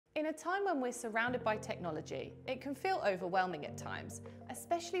In a time when we're surrounded by technology, it can feel overwhelming at times,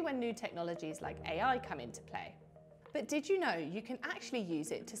 especially when new technologies like AI come into play. But did you know you can actually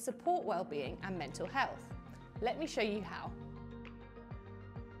use it to support well-being and mental health? Let me show you how.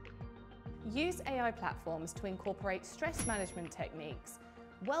 Use AI platforms to incorporate stress management techniques,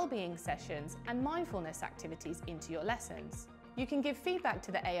 well-being sessions, and mindfulness activities into your lessons. You can give feedback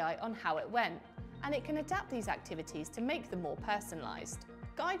to the AI on how it went, and it can adapt these activities to make them more personalised.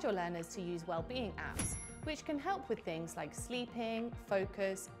 Guide your learners to use well-being apps, which can help with things like sleeping,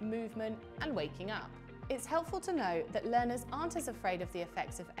 focus, movement, and waking up. It's helpful to know that learners aren't as afraid of the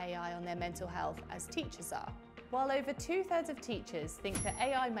effects of AI on their mental health as teachers are. While over 2/3 of teachers think that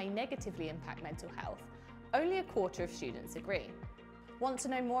AI may negatively impact mental health, only a quarter of students agree. Want to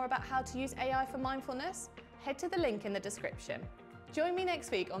know more about how to use AI for mindfulness? Head to the link in the description. Join me next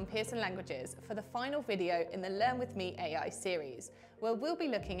week on Pearson Languages for the final video in the Learn With Me AI series, where we'll be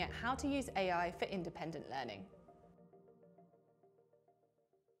looking at how to use AI for independent learning.